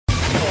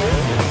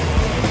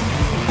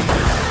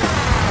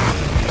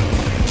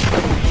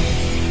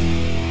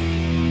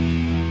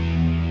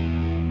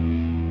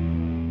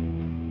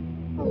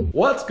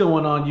What's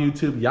going on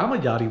YouTube? Yama,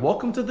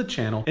 welcome to the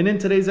channel. And in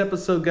today's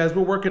episode, guys,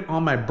 we're working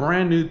on my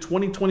brand new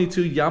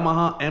 2022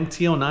 Yamaha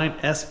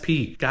MT09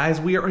 SP. Guys,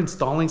 we are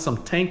installing some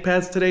tank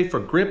pads today for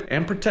grip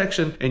and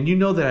protection, and you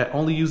know that I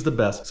only use the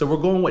best. So we're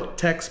going with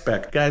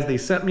TechSpec. Guys, they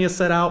sent me a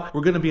set out. We're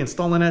gonna be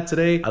installing that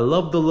today. I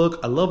love the look,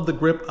 I love the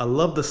grip, I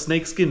love the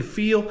snakeskin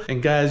feel,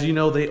 and guys, you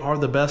know they are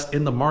the best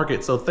in the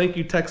market. So thank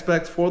you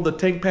TechSpec for the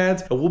tank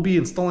pads, and we'll be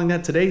installing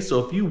that today. So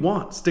if you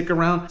want, stick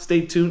around,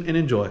 stay tuned, and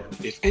enjoy.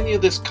 If any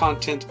of this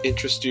content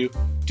interests you,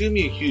 do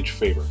me a huge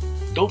favor.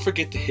 Don't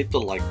forget to hit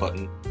the like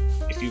button.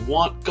 If you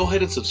want, go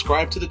ahead and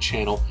subscribe to the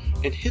channel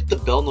and hit the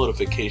bell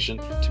notification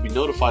to be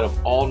notified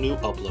of all new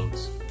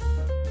uploads.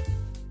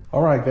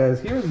 Alright guys,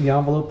 here's the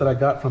envelope that I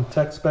got from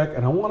TechSpec,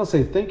 and I want to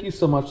say thank you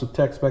so much to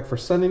TechSpec for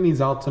sending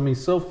these out to me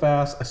so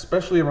fast,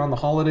 especially around the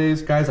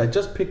holidays. Guys, I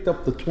just picked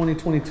up the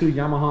 2022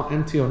 Yamaha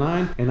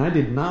MT09, and I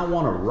did not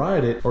want to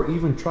ride it or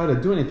even try to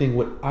do anything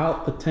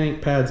without the tank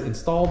pads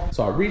installed.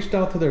 So I reached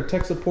out to their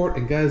tech support,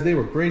 and guys, they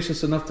were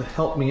gracious enough to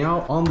help me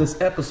out on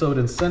this episode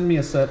and send me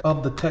a set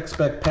of the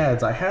TechSpec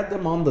pads. I had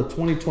them on the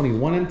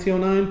 2021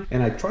 MT09,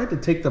 and I tried to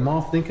take them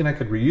off thinking I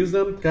could reuse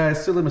them.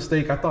 Guys, silly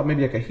mistake. I thought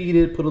maybe I could heat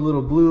it, put a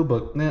little glue,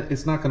 but nah,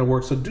 it's not going to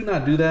work, so do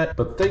not do that.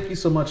 But thank you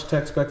so much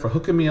TechSpec for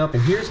hooking me up,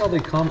 and here's how they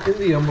come in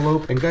the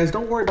envelope. And guys,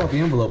 don't worry about the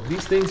envelope.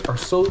 These things are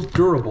so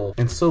durable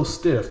and so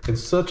stiff and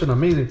such an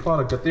amazing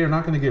product that they are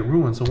not going to get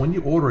ruined. So when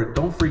you order it,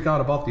 don't freak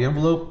out about the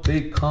envelope.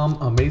 They come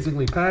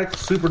amazingly packed,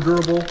 super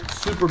durable,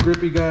 super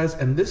grippy, guys,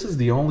 and this is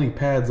the only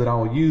pads that I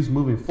will use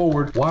moving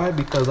forward. Why?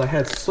 Because I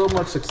had so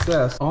much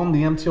success on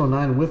the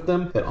MT09 with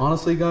them that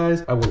honestly,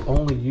 guys, I will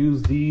only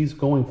use these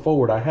going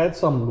forward. I had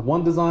some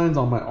one designs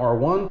on my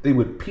R1. They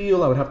would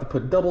peel. I would have to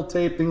put double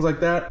tape, things like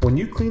that. When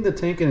you clean the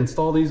tank and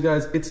install these,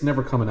 guys, it's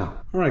never coming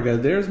out. All right,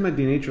 guys, there's my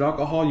denatured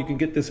alcohol. You can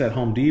get this at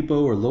Home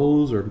Depot or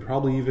Lowe's or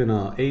probably even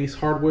Ace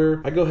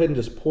Hardware. I go ahead and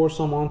just pour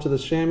some onto the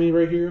chamois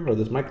right here, or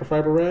this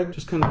microfiber rag.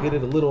 Just kind of get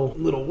it a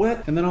little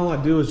wet, and then all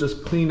I do is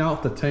just clean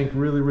out the tank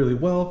really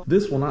well.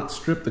 This will not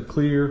strip the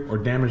clear or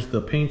damage the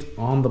paint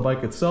on the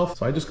bike itself.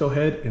 So I just go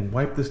ahead and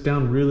wipe this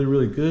down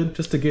really good,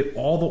 just to get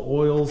all the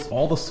oils,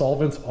 all the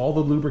solvents, all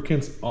the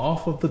lubricants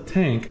off of the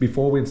tank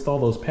before we install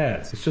those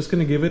pads. It's just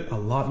going to give it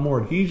a lot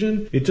more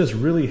adhesion. It just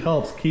really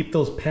helps keep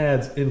those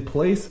pads in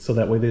place so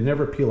that way they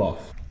never peel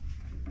off.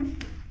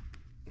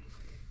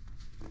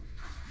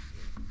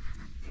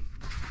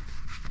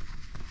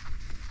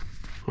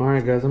 All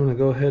right guys, I'm gonna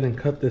go ahead and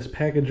cut this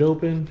package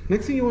open.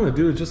 Next thing you wanna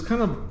do is just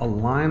kind of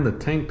align the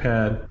tank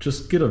pad,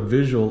 just get a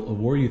visual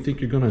of where you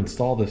think you're gonna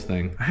install this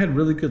thing. I had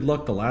really good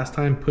luck the last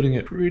time putting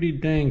it pretty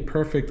dang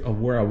perfect of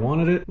where I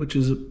wanted it, which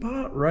is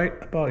right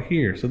about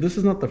here. So this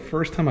is not the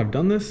first time I've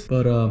done this,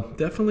 but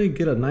definitely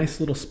get a nice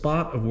little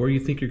spot of where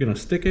you think you're gonna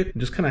stick it.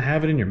 Just kind of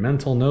have it in your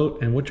mental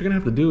note, and what you're gonna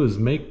have to do is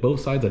make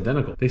both sides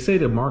identical. They say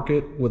to mark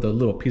it with a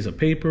little piece of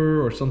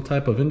paper or some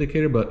type of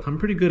indicator, but I'm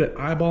pretty good at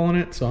eyeballing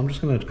it, so I'm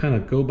just gonna kind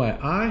of go by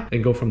eye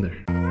and go from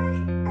there.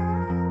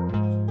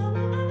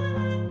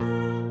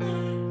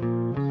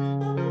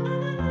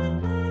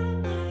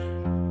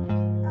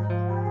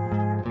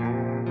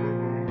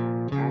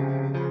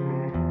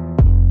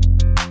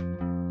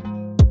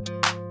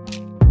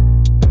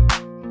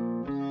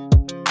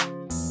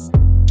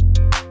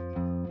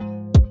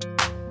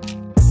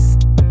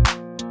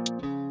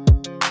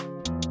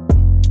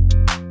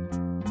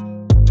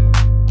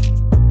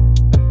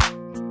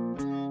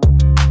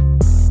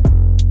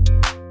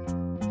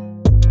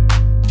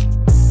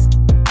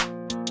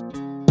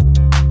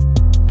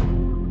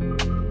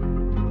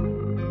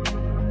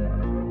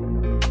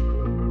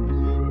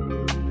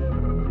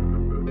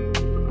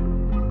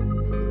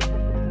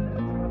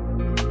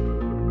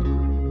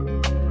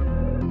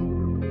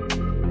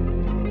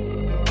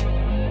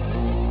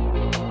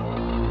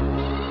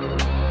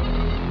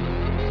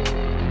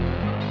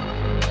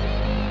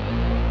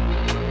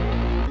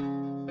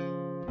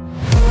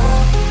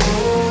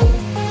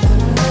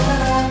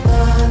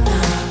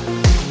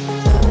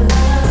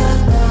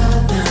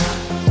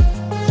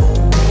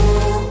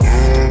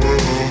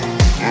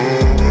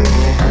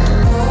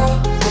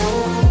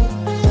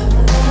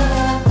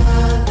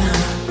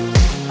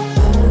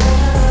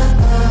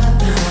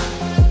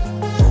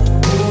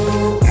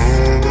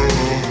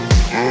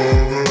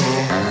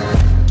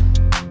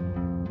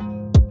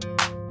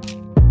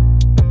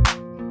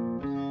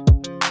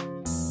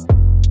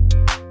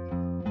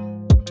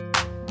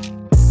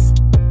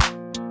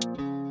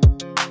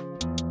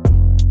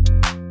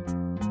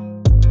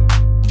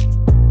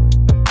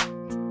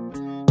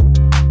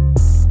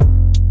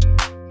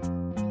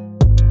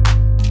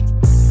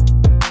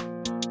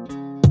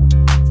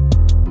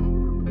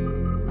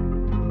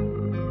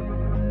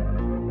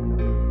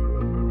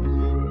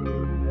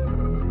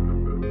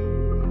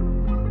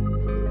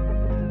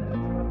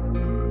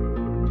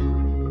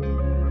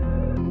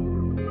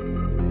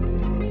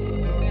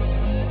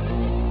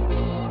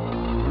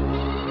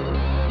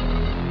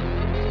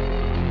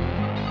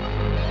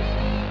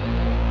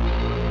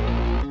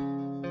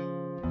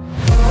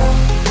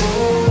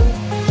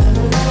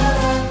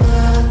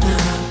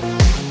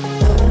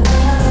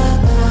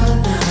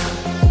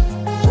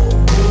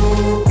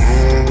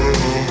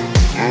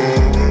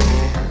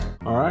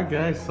 right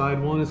guys,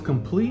 side one is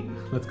complete.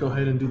 Let's go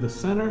ahead and do the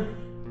center,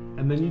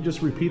 and then you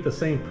just repeat the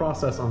same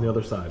process on the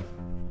other side.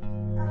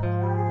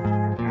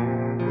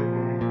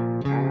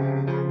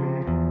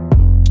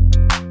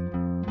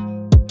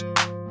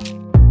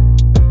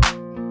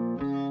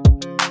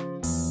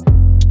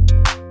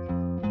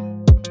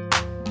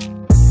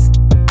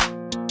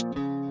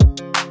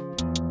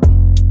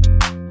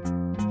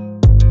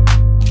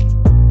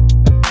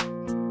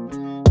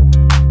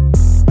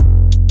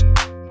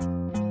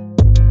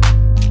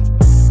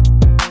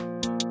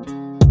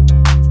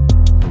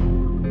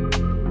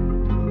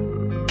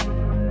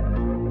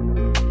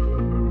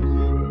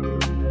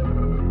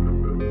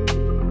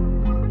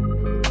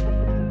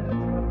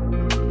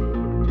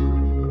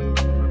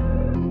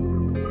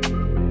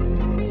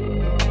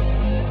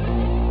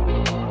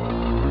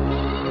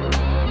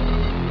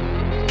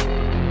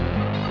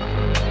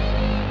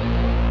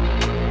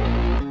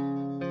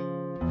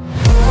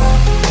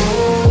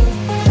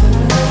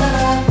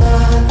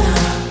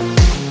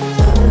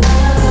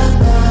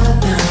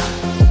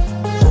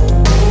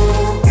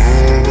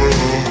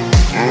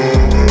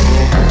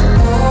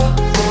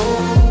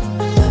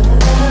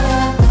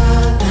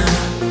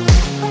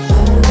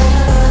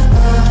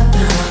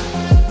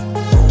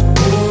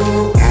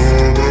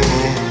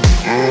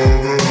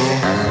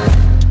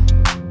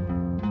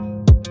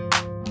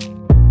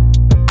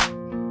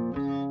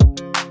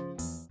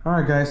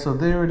 Alright guys, so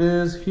there it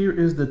is. Here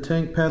is the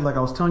tank pad. Like I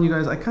was telling you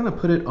guys, I kind of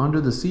put it under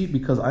the seat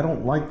because I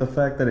don't like the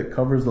fact that it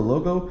covers the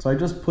logo. So I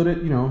just put it,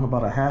 you know,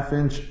 about a ½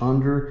 inch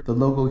under the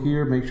logo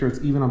here. Make sure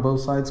it's even on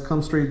both sides,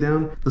 come straight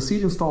down. The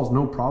seat installs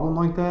no problem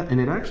like that, and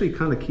it actually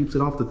kind of keeps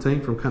it off the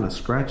tank from kind of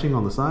scratching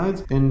on the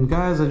sides. And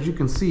guys, as you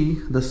can see,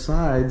 the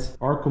sides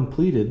are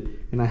completed.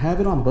 And I have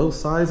it on both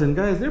sides, and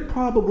guys, they're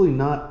probably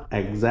not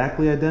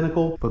exactly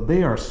identical, but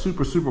they are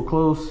super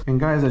close.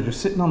 And guys, as you're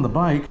sitting on the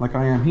bike like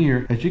I am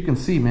here, as you can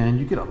see, man,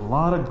 you get a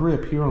lot of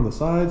grip here on the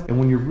sides. And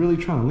when you're really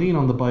trying to lean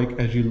on the bike,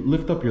 as you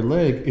lift up your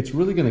leg, it's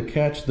really going to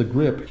catch the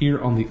grip here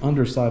on the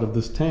underside of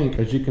this tank,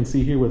 as you can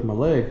see here with my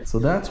leg. So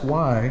that's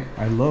why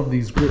I love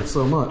these grips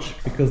so much,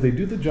 because they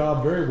do the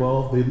job very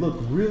well. They look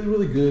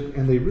really good,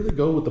 and they really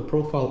go with the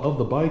profile of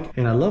the bike.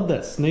 And I love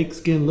that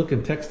snakeskin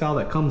looking textile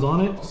that comes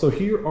on it. So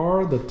here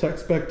are the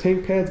TechSpec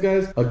tank pads,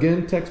 guys.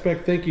 Again,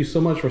 TechSpec, thank you so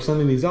much for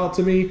sending these out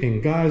to me.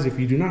 And guys, if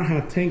you do not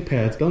have tank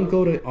pads, don't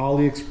go to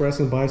AliExpress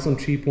and buy some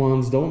cheap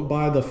ones. Don't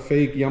buy the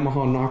fake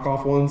Yamaha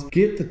knockoff ones.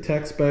 Get the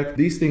TechSpec.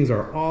 These things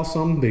are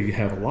awesome. They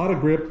have a lot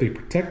of grip. They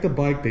protect the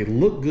bike. They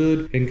look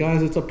good. And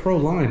guys, it's a pro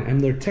line, and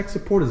their tech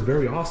support is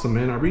very awesome,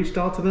 man. I reached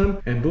out to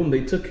them, and boom,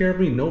 they took care of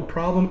me, no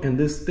problem. And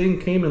this thing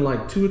came in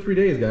like 2 or 3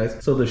 days,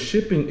 guys. So the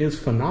shipping is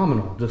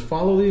phenomenal. Just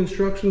follow the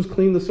instructions,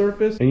 clean the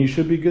surface, and you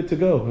should be good to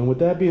go. And with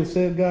that being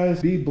said,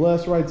 guys, be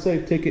blessed, ride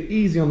safe, take it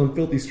easy on them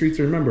filthy streets.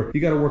 And remember,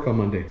 you got to work on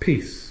Monday.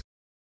 Peace.